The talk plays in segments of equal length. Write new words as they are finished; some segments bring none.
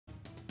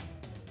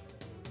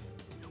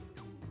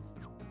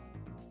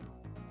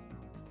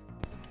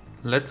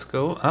Let's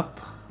go up.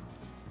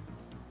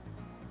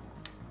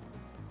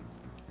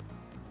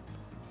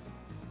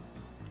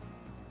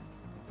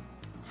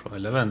 Floor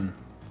 11.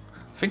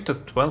 I think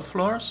there's 12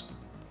 floors.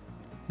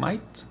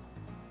 Might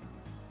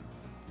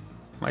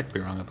be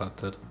wrong about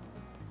that.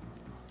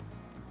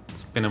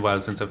 It's been a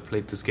while since I've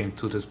played this game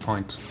to this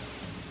point.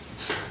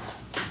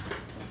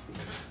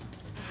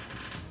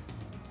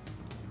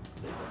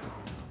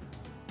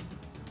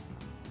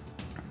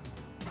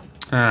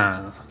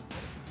 Ah,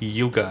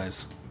 you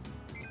guys.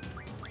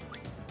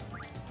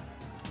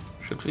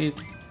 Should we?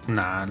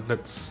 Nah,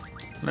 let's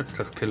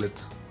just kill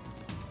it.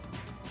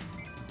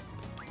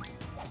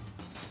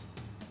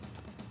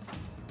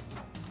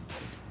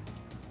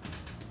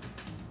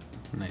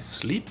 Nice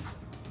sleep.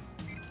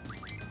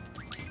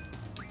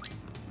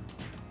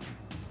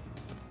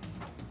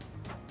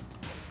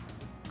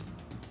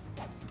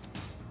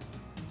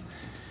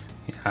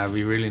 Yeah,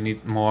 we really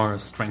need more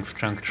strength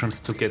junctions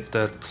to get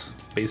that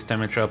base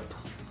damage up.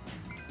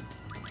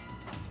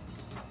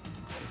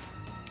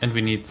 And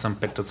we need some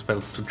better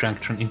spells to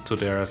junction into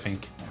there, I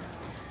think.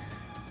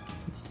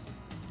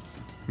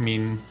 I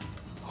mean,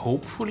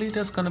 hopefully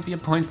there's gonna be a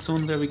point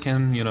soon where we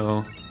can, you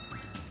know,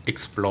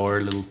 explore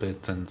a little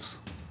bit and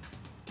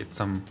get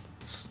some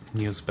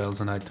new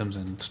spells and items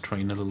and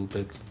train a little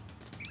bit.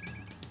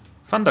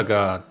 Thunder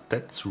Guard,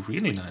 that's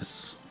really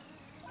nice.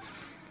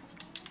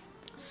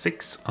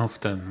 6 of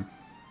them.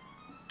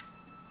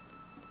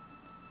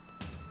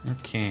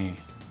 Okay.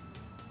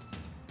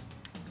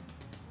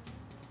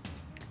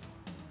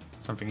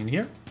 Something in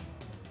here?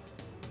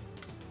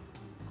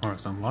 Or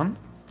someone?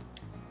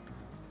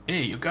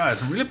 Hey, you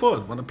guys, I'm really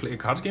bored. Wanna play a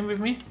card game with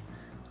me?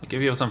 I'll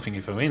give you something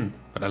if I win,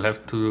 but I'll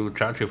have to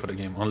charge you for the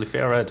game. Only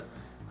fair, right?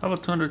 How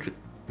about 200?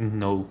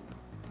 No.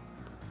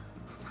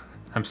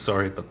 I'm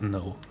sorry, but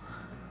no.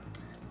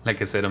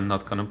 Like I said, I'm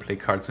not gonna play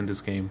cards in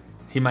this game.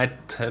 He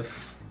might have,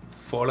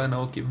 for all I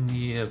know, given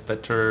me a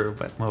better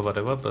weapon or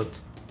whatever,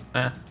 but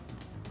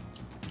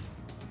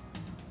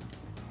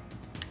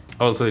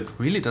Also, it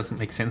really doesn't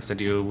make sense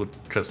that you would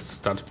just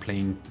start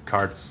playing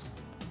cards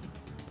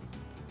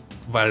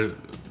while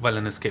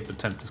an escape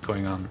attempt is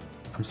going on.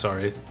 I'm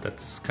sorry,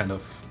 that's kind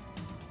of...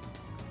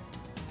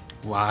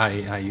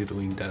 Why are you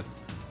doing that?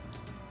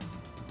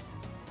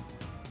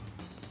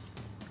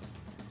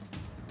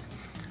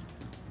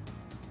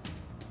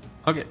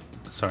 Okay,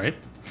 sorry.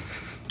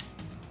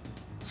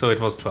 So it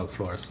was 12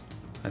 floors.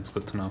 That's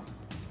good to know.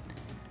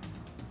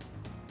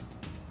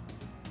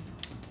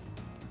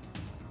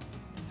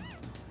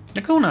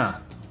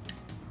 Laguna!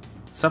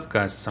 Sup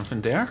guys, something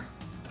there?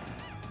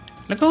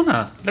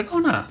 Laguna!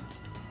 Laguna!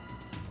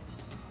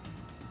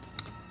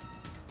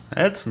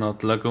 That's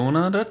not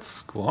Laguna, that's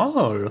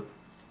Squall.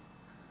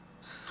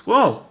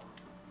 Squall!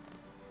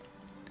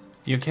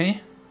 You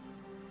okay?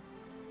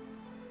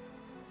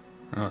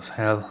 Oh, it's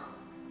hell.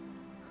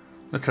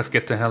 Let's just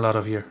get the hell out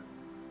of here.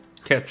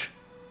 Catch.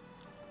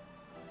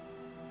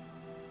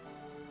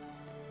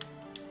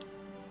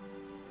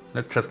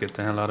 Let's just get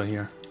the hell out of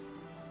here.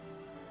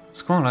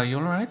 Squall, are you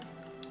alright?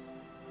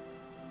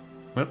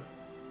 Well,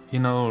 you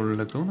know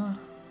Laguna?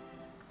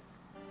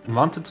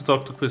 Wanted to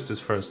talk to Quistis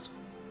first.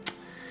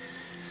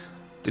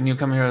 Didn't you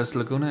come here as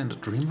Laguna in the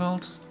Dream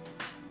Vault?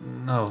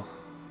 No.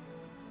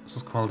 So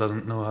Squall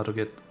doesn't know how to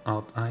get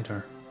out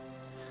either.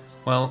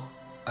 Well,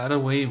 either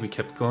way we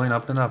kept going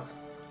up and up.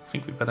 I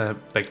think we better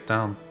head back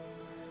down.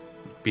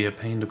 It'd be a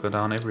pain to go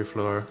down every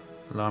floor.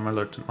 Alarm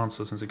alerted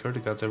monsters and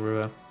security guards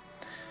everywhere.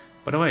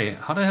 By the way,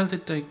 how the hell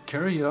did they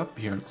carry you up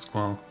here,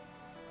 Squall?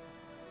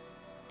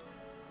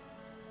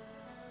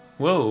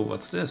 Whoa,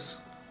 what's this?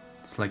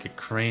 It's like a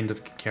crane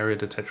that can carry a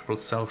detachable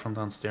cell from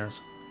downstairs.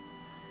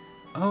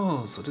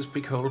 Oh, so this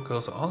big hole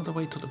goes all the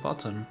way to the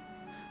bottom.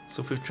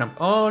 So if we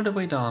jump all the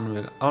way down,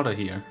 we're out of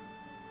here.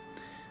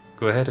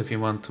 Go ahead if you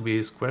want to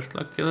be squashed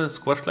like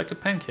a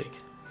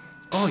pancake.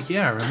 Oh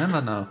yeah, I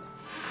remember now.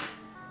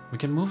 We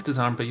can move this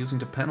arm by using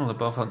the panel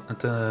above at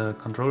the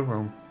control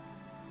room.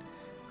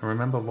 I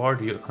remember Ward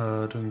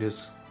doing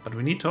this, but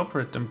we need to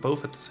operate them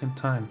both at the same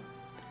time.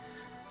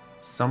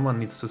 Someone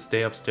needs to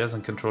stay upstairs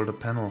and control the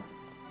panel.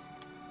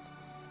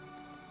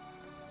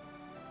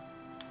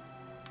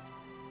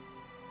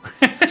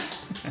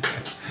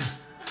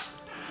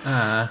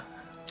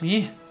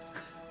 Me?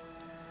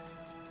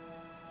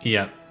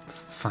 Yeah,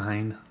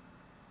 fine.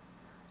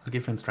 I'll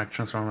give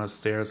instructions from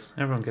upstairs.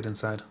 Everyone get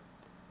inside.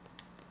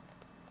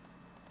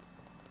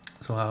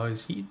 So how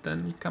is he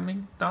then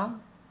coming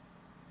down?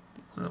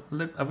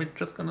 Are we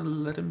just gonna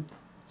let him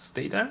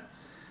stay there?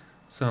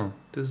 So,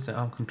 this is the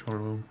arm control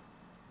room.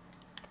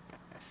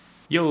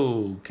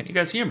 Yo, can you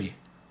guys hear me?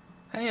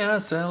 Hey,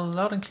 Cell,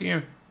 loud and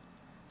clear.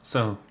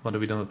 So, what do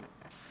we do?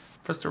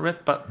 Press the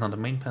red button on the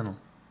main panel.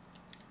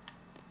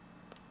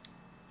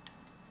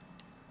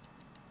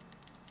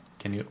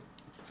 Can you?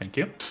 Thank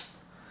you.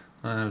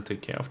 I'll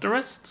take care of the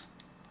rest.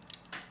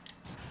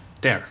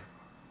 There.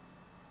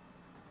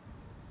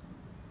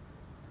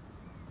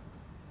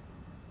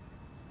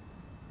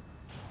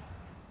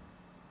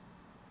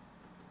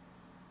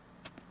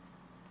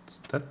 What's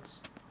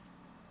that?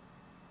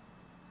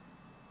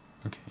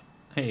 Okay,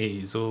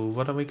 Hey, so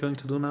what are we going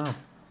to do now?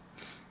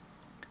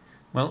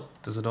 Well,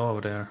 there's a door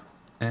over there.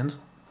 And?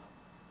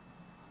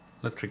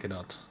 Let's check it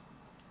out.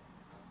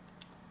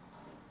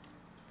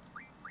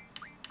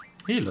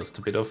 He lost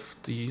a bit of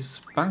the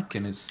spunk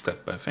in his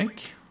step, I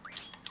think.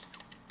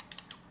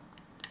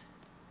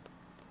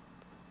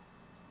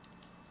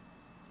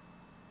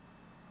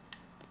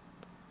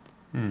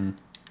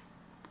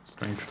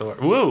 Strange door.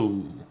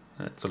 Whoa!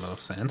 That's a lot of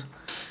sand.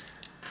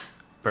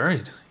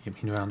 Buried. You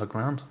mean we're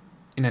underground?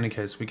 In any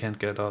case, we can't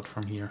get out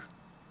from here.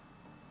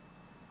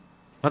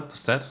 What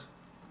was that?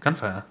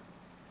 Gunfire.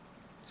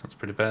 Sounds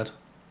pretty bad.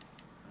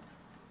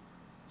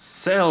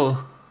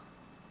 Cell!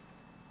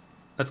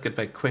 Let's get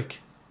back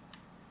quick.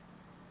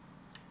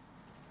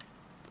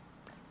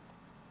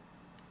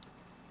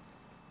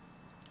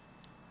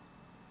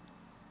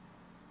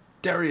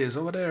 There he is,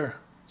 over there.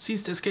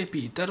 Seize the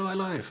escapee, dead or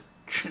alive.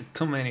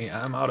 Too many,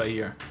 I'm out of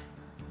here.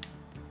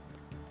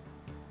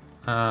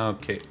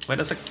 Okay, wait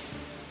a sec.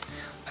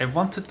 I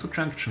wanted to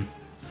junction.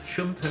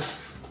 Shouldn't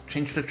have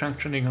changed the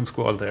junctioning on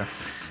Squall there.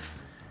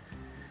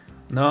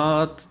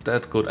 Not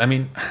that good. I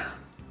mean,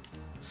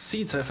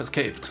 Seeds have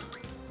escaped.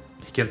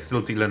 He can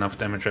still deal enough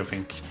damage, I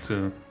think,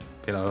 to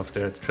get out of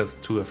there. It's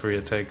just 2 or 3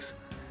 attacks.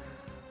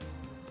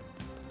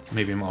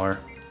 Maybe more.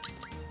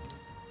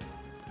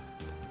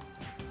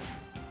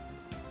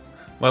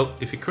 Well,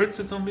 if he crits,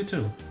 it's only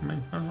 2. I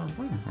mean, I'm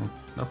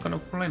not gonna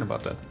complain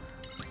about that.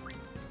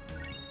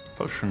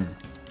 Potion.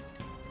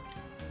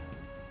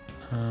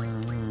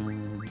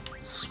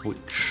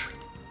 Switch.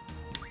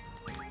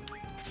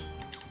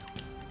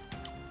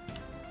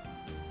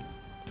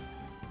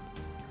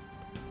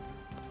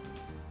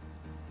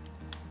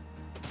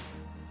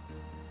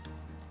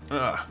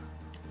 Ugh,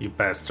 you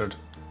bastard.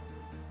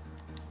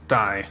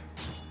 Die.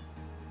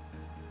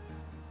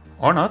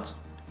 Or not.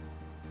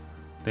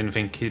 Didn't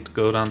think he'd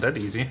go down that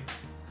easy.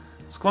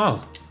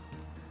 Squall.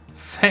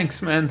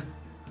 Thanks, man.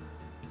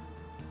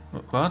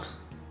 What?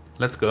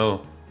 Let's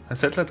go. I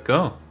said let's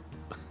go.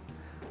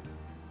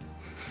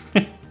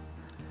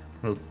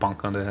 Little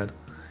bonk on the head.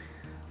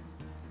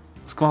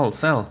 Squall,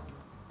 sell.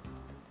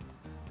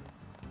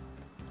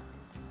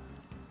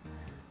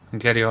 I'm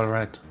glad you're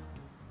alright.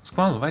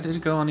 Squall, why did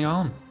you go on your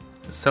own?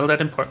 Is sell that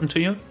important to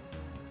you?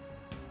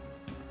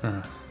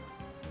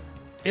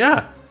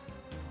 Yeah.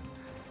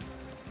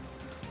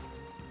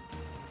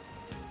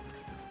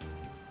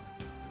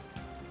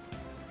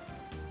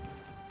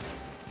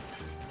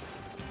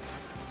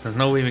 There's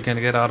no way we can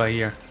get out of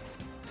here.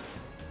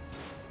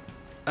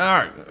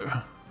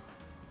 Arrgh.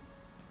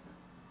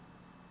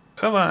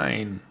 Come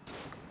on.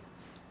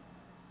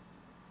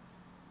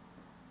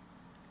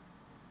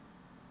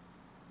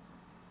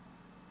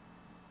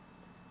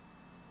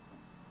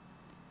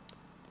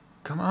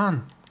 Come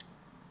on.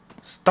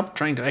 Stop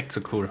trying to act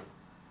so cool.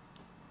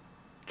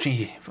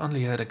 Gee, if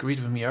only you had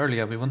agreed with me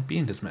earlier, we wouldn't be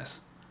in this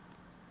mess.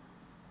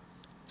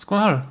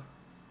 Squall!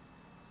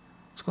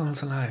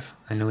 Squall's alive.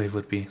 I knew he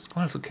would be.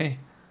 Squall's okay.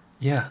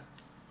 Yeah.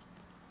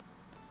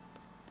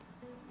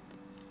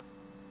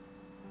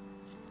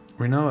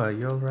 Renoa, are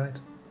you alright?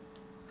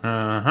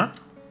 Uh-huh.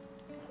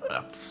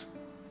 Oops.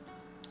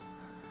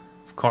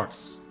 Of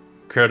course.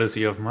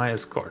 Courtesy of my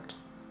escort.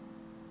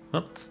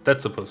 What's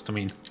that supposed to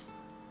mean?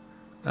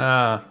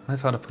 My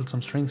father pulled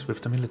some strings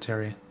with the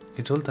military.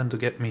 He told them to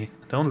get me,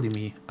 and only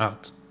me,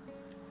 out.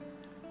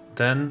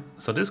 Then,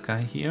 so this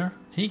guy here,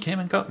 he came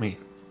and got me.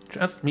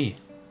 Just me.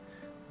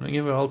 We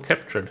were all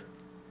captured.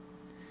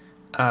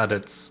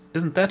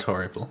 Isn't that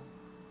horrible?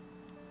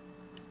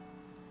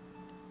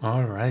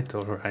 Alright,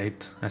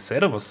 alright. I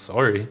said I was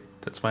sorry.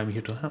 That's why I'm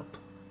here to help.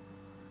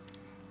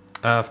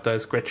 After I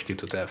scratched you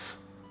to death.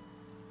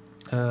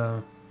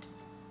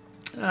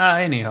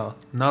 Anyhow,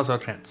 now's our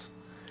chance.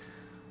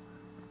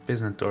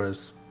 Basement door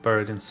is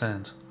buried in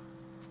sand.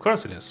 Of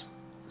course it is.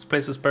 This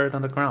place is buried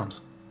underground.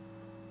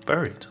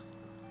 Buried.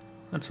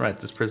 That's right,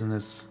 this prison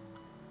is...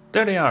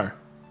 There they are!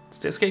 It's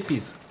the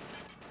escapees.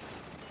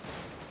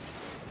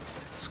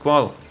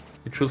 Squall,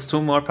 you choose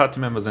 2 more party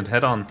members and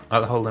head on.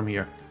 I'll hold them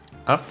here.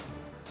 Up?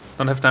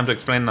 Don't have time to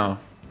explain now.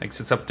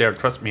 Exit's up there,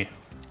 trust me.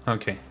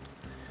 Okay.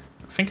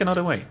 Think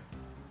another way.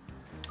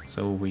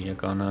 So we are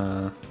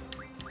gonna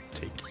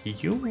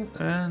take you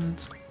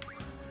and...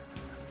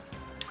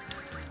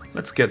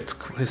 Let's get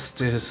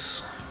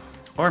Quistis.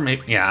 Or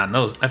maybe... Yeah,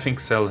 no, I think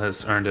Cell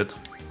has earned it.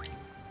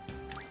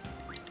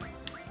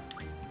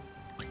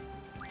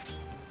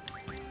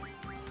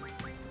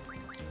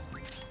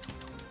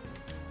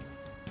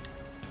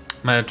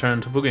 My turn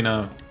to boogie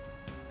now.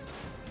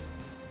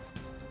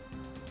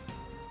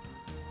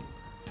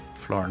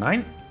 Floor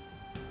 9.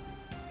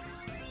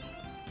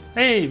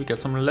 Hey, we got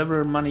some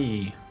lever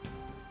money.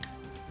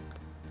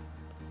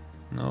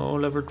 No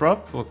lever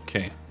drop?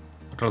 Okay.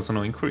 But also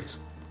no increase.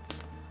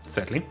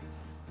 Sadly.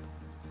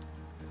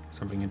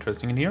 Something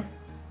interesting in here.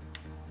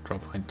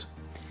 Drop point.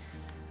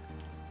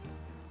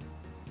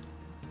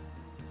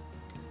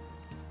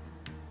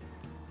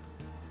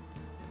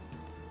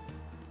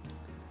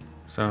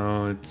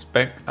 So it's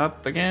back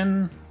up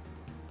again.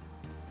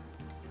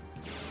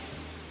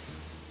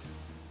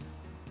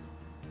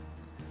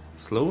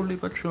 slowly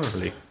but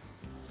surely.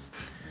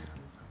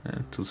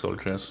 And 2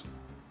 soldiers.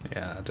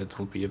 Yeah, that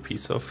will be a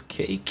piece of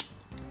cake.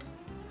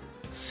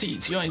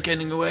 Seeds, you ain't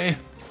getting away.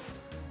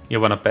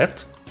 You wanna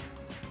bet?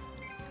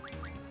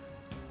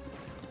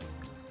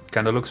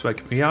 Kinda looks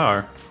like we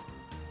are.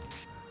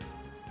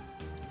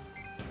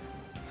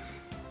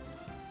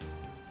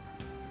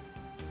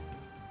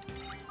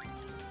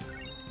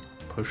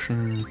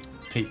 Potion,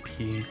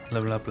 AP,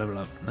 level up, level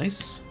up.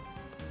 Nice.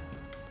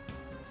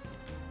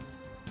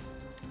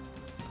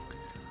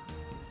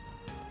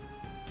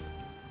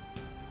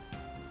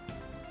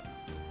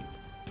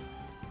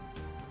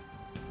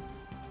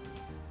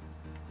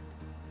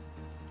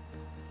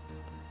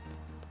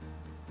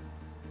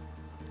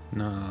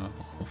 Now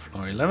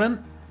floor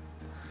 11.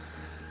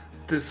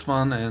 This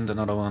one and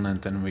another one, and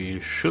then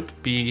we should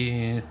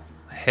be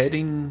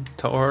heading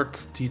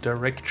towards the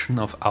direction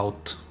of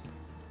out.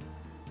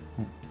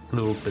 A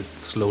little bit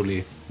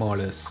slowly, more or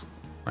less.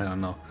 I don't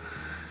know.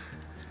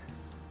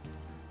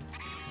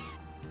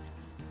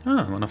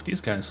 Ah, one of these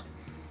guys.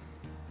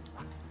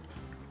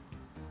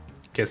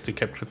 Guess they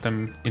captured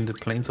them in the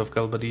plains of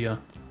Galbadia.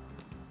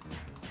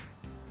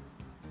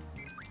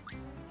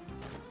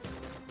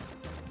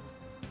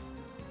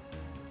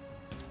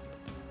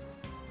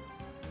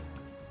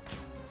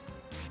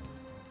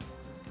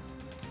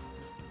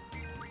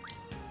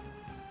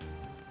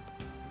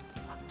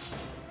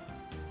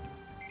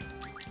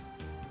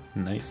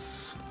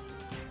 Nice.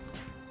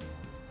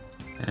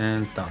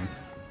 And down.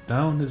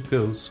 Down it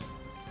goes.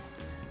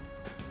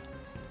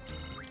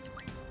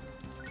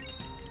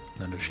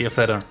 Another sheer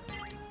feather.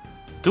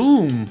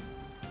 Doom!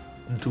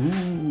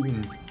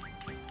 Doom!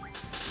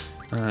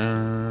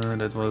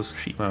 That was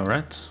Shima,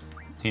 right?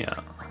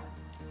 Yeah.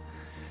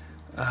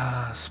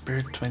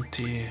 Spirit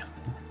 20.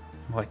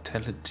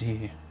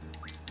 Vitality.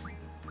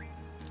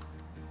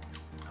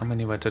 How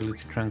many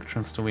vitality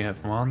junctions do we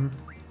have? 1?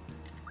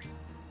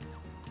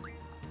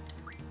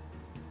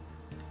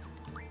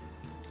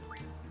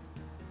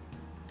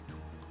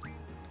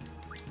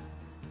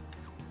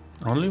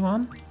 Only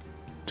 1?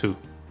 2.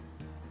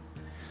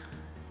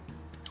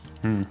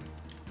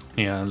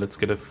 Yeah, let's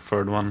get a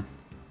 3rd one.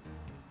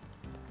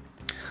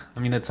 I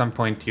mean, at some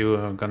point you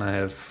are gonna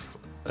have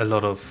a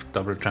lot of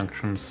double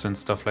junctions and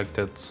stuff like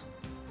that.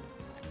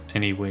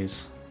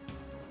 Anyways.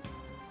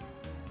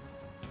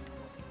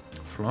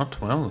 Floor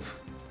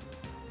 12.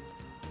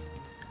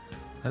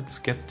 Let's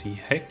get the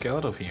heck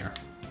out of here.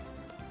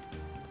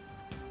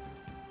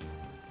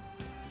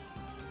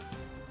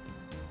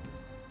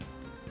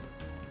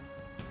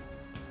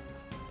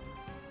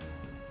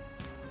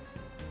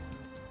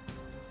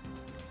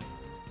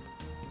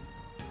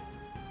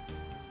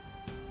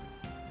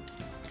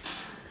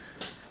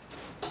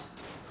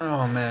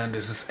 Oh man,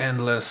 this is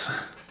endless.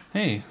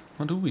 Hey,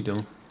 what do we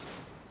do?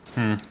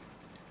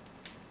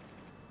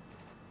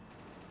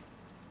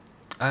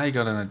 I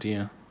got an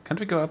idea. Can't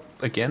we go up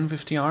again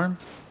with the arm?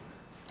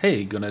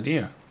 Hey, good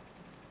idea.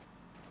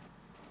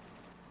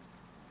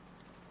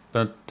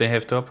 But they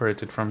have to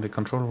operate it from the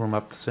control room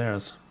up the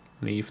stairs.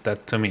 Leave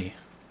that to me.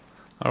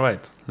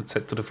 Alright, let's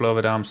head to the floor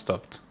where the arm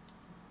stopped.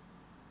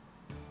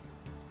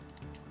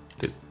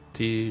 Did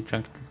the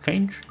junction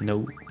change?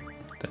 No.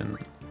 Then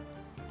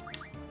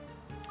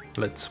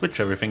let's switch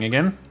everything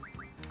again.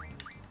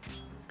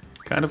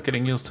 Kind of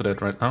getting used to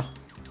that right now.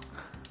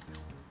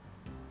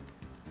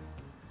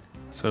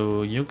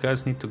 So you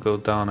guys need to go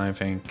down, I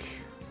think.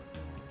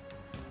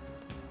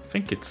 I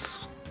think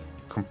it's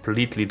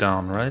completely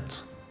down,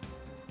 right?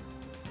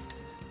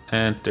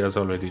 And there's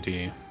already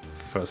the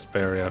first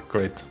barrier,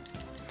 great.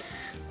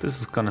 This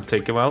is gonna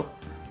take a while.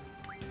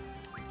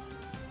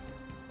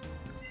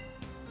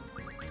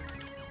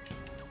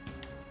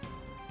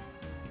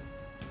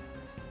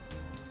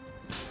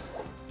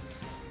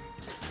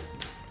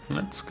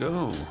 Let's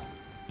go.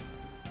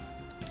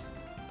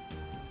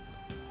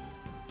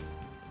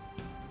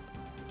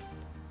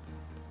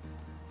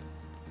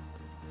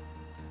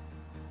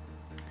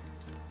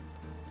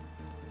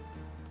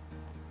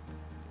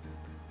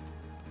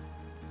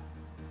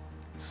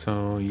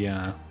 So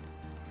yeah,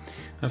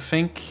 I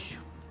think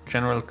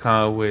General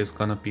Kawe is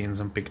gonna be in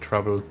some big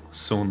trouble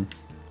soon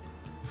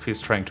if he's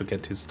trying to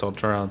get his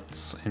daughter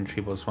out and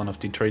she was one of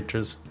the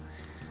traitors.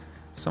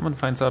 If someone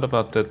finds out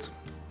about that,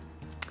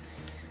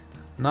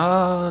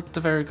 not a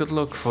very good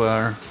look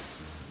for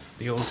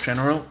the old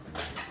general.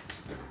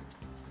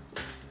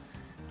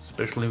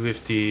 Especially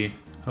with the...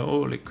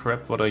 holy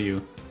crap, what are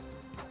you?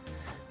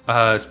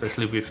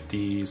 Especially with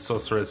the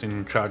sorceress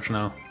in charge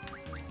now.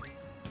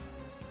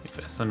 If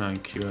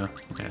SN9 cure,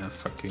 yeah,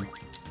 fuck you.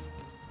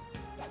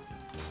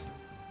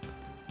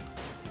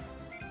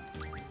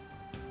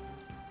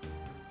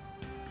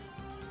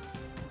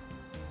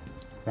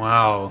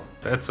 Wow,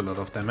 that's a lot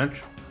of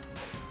damage.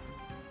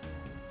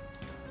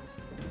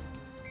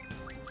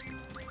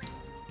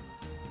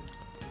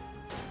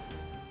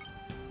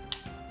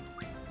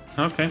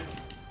 Okay.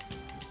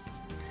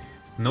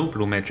 No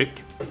blue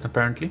magic,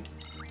 apparently.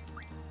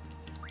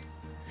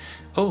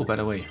 Oh, by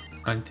the way,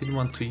 I didn't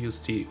want to use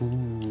the...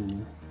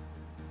 ooh...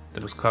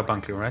 That was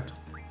carbuncle, right?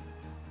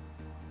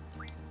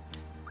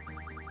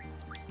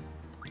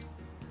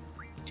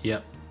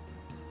 Yep.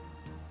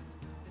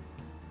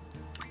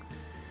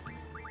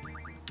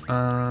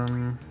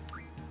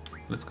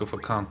 Let's go for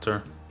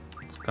counter.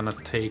 It's gonna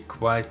take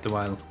quite a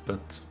while,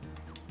 but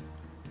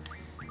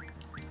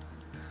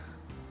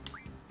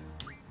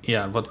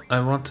yeah, what I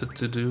wanted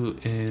to do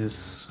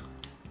is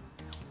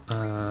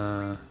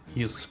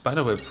use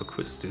Spiderweb for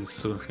Quistis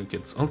so he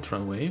gets Ultra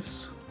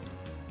Waves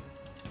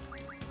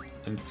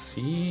and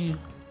see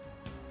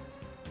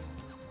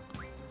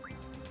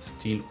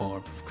Steel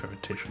Orb of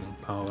Gravitational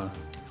Power.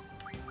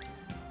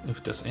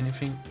 If there's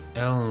anything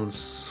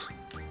else.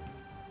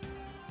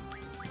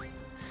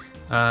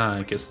 Ah,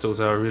 I guess those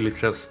are really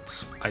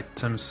just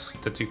items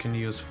that you can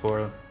use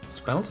for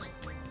spells.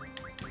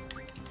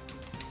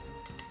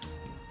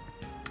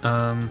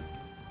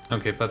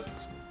 Okay, but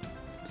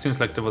seems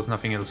like there was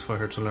nothing else for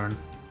her to learn.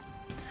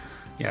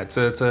 Yeah, it's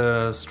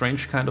a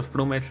strange kind of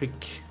blue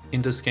magic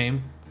in this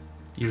game.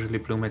 Usually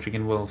blue magic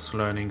involves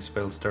learning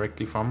spells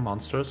directly from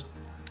monsters.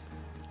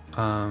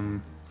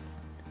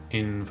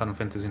 In Final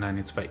Fantasy IX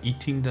it's by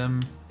eating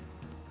them.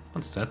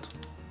 What's that?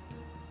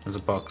 There's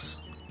a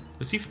box.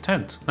 Receive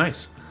tent.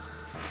 Nice.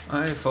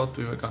 I thought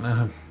we were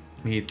gonna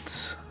meet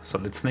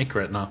Solid Snake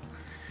right now.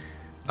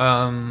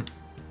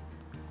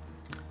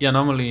 Yeah,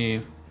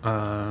 normally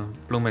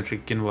blue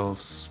magic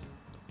involves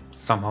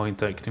somehow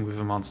interacting with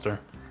a monster.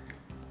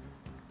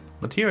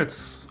 But here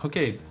it's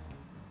okay.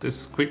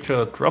 This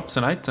creature drops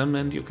an item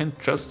and you can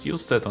just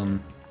use that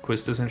on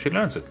Quistis and she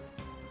learns it.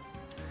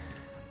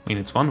 I mean,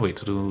 it's one way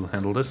to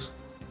handle this.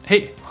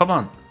 Hey, hop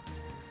on!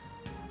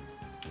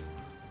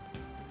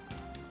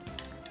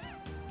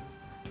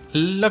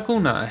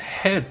 Laguna,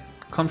 ahead,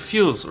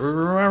 confuse,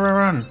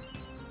 run.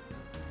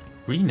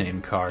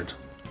 Rename card.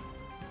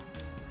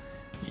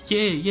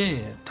 Yeah,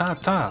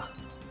 ta.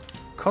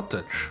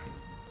 Cottage.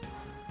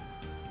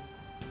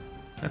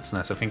 That's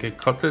nice. I think a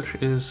cottage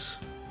is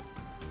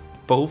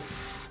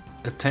both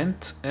a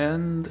tent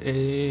and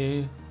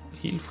a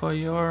heal for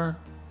your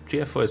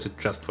GF, or is it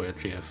just for your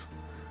GF?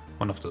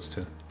 One of those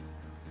two.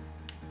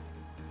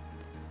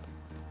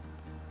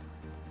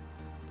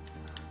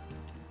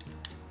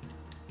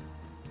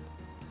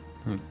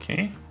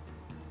 Okay.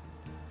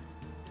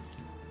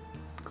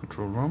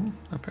 Control room,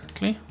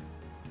 apparently.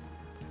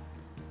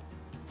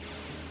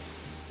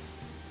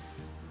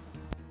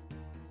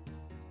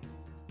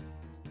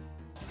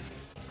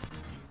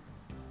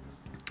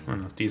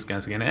 One of these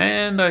guys again,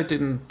 and I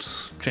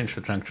didn't change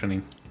the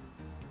junctioning.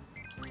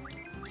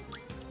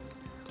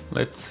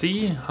 Let's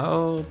see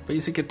how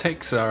basic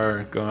attacks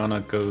are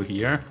gonna go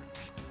here.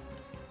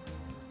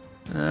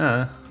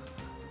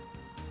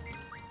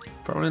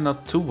 Probably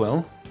not too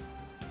well.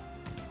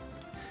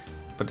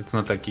 But it's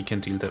not like you can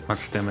deal that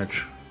much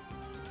damage.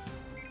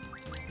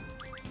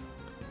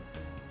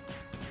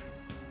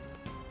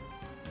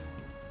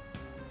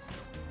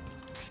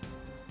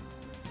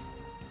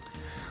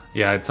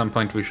 Yeah, at some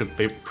point we should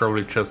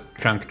probably just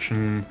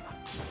junction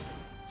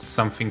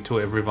something to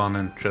everyone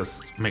and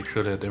just make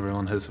sure that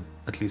everyone has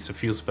at least a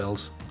few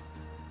spells.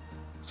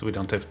 So we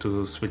don't have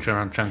to switch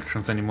around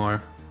junctions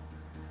anymore.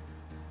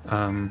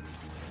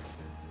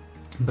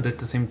 But at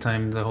the same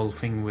time, the whole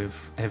thing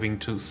with having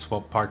to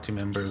swap party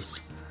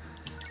members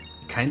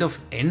kind of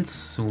ends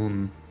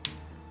soon.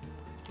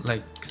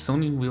 Like,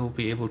 soon we'll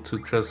be able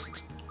to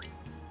just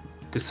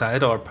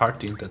decide our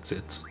party and that's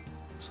it.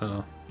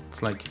 So,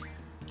 it's like...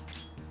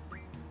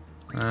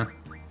 no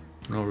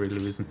really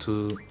reason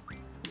to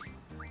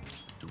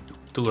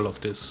do all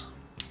of this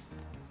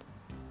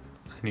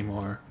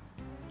anymore.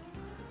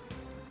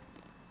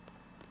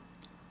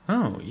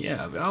 Oh,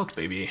 yeah, we're out,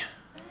 baby.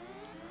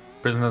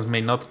 Prisoners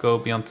may not go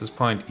beyond this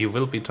point. You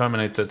will be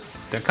terminated.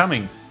 They're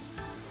coming.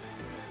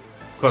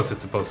 Of course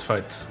it's a boss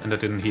fight and I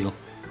didn't heal.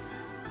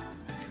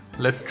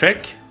 Let's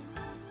check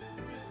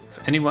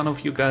if any one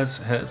of you guys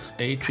has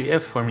a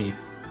GF for me.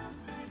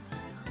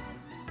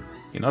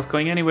 You're not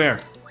going anywhere.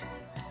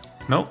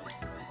 No.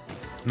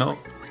 No.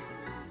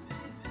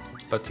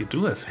 But you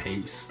do have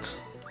haste.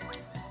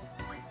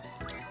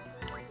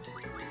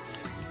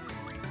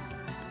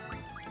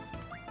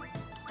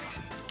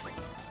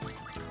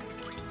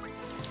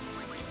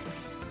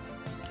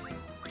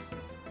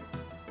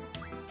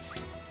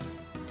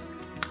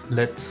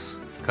 Let's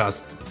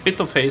cast a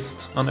bit of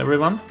haste on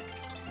everyone.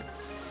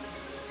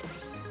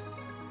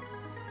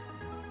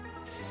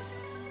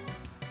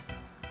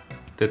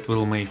 That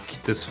will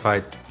make this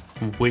fight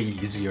way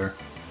easier.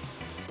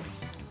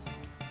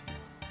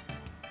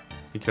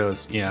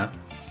 Because, yeah,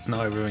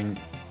 now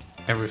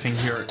everything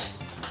here...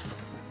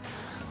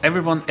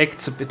 Everyone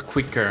acts a bit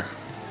quicker.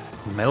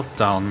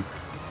 Meltdown.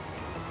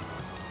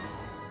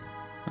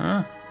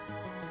 Huh?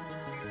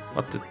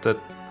 What did that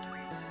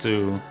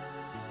do?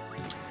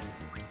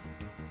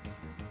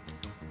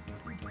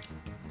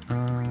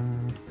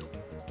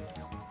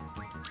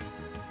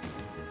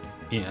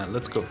 Yeah,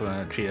 let's go for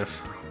a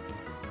GF.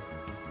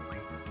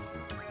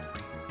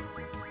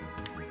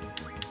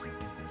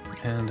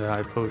 And a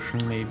high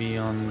potion maybe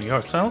on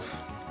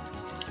yourself.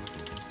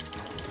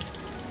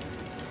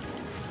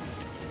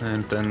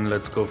 And then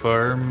let's go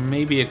for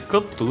maybe a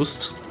good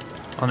boost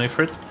on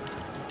Ifrit.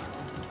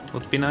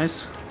 would be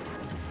nice.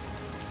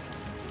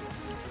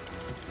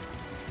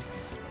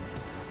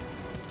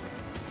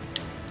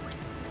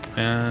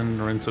 And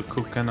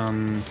Rensokuken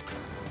on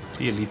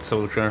the elite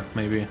soldier,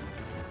 maybe.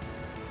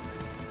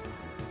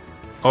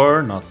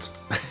 Or not.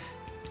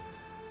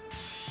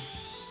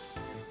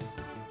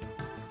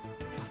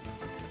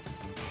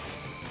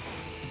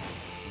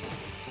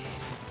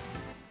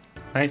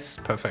 Nice,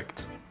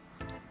 perfect.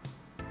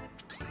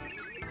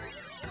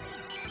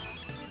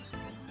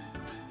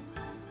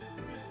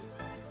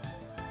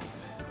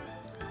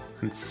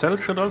 And Cell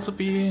should also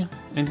be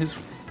in his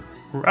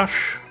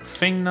rush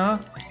thing now.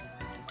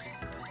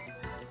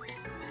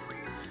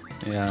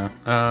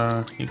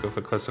 Yeah, you go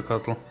for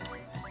Quetzalcoatl.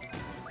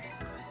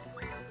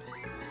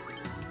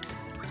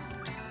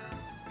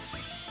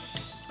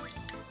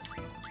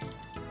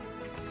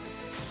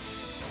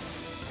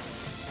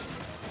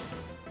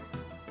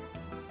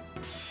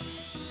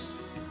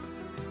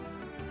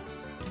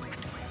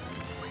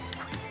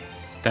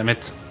 Damn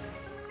it.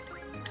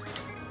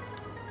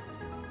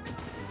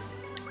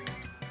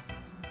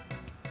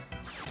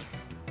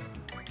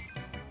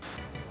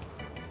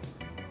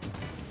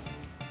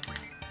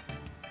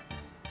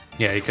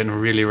 Yeah, you can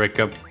really rack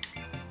up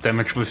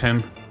damage with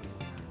him.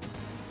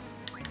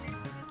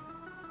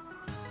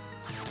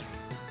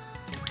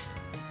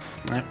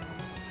 Yeah.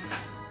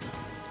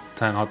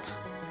 Tie not.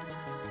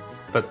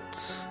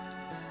 But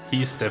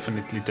he's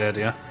definitely dead,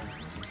 yeah.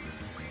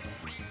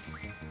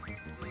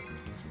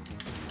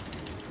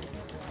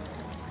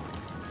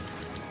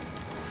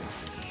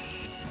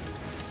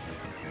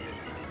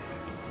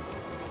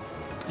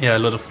 Yeah, a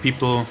lot of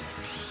people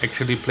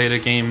actually play the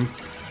game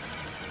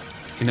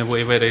in a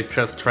way where they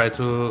just try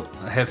to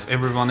have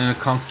everyone in a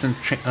constant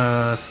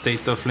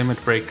state of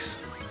limit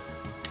breaks.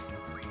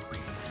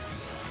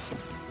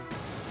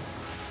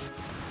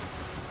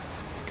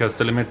 Because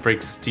the limit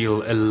breaks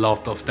deal a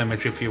lot of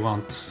damage if you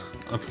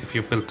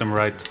build them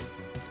right.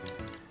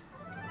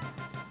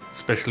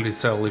 Especially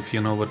Cell if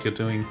you know what you're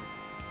doing.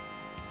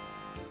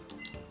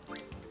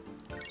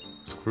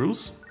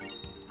 Screws?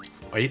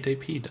 8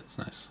 AP, that's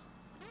nice.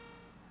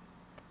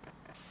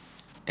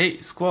 Hey,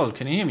 Squall,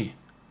 can you hear me?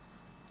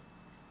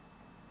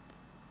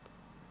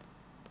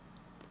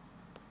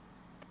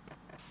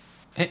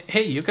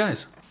 Hey, you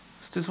guys.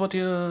 Is this what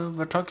you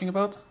were talking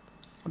about?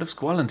 What if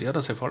Squall and the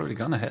others have already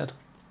gone ahead?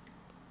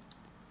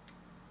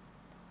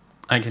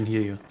 I can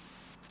hear you.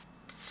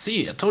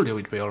 See, I told you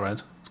we'd be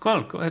alright.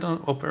 Squall, go ahead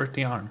and operate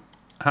the arm.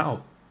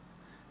 How?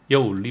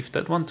 Yo, leave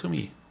that one to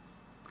me.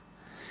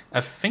 I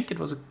think it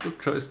was a good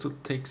choice to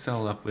take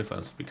Cell up with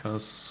us,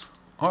 because...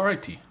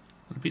 Alrighty.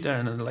 We'll be there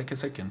in like a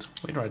second.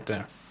 Wait right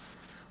there.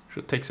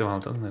 Sure takes a while,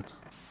 doesn't it?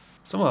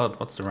 So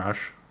what's the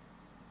rush?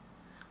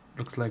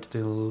 Looks like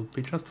they'll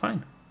be just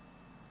fine.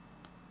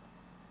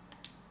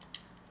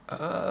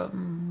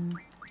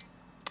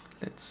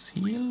 Let's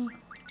heal.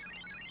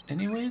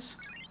 Anyways.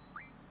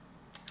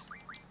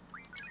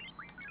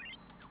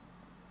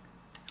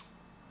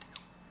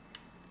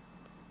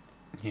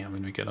 Yeah,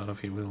 when we get out of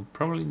here, we'll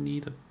probably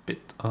need a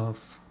bit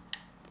of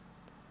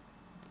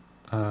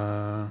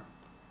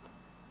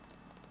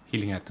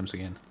healing items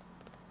again.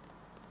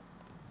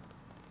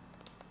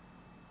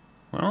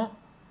 Well,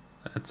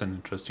 that's an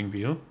interesting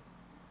view.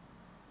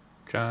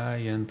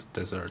 Giant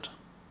desert.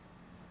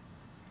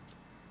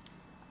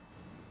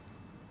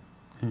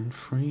 And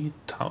 3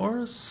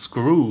 towers?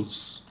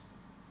 Screws.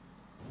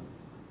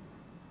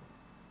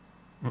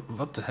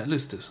 What the hell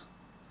is this?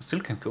 I still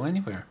can't go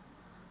anywhere.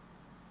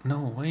 No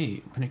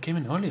way. When you came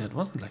in earlier, it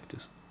wasn't like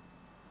this.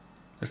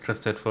 Let's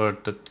just head for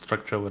that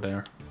structure over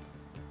there.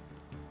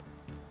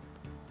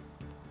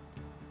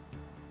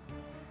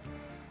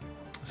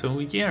 So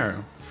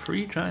yeah,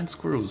 3 giant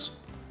screws.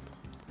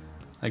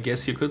 I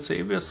guess you could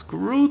say we're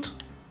screwed.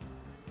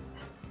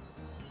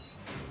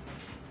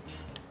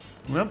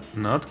 Well,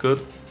 not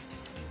good.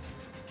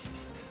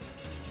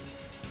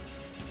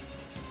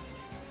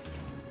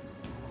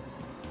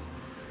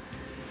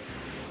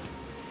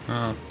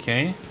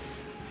 Okay.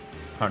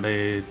 Are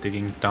they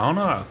digging down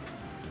or up?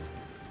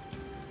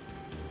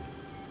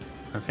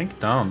 I think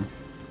down.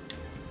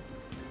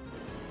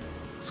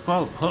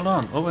 Squall, hold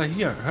on, over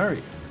here,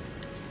 hurry.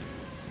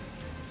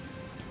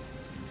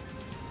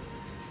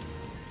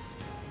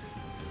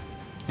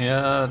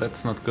 Yeah,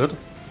 that's not good.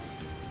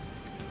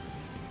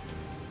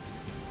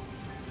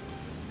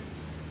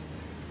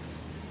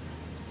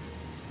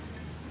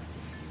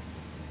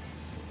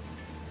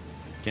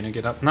 Can you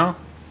get up now,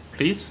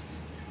 please?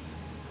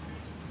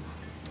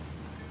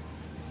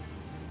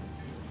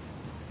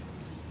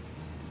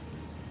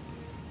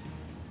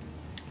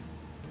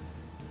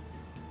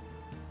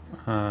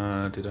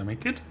 Did I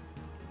make it?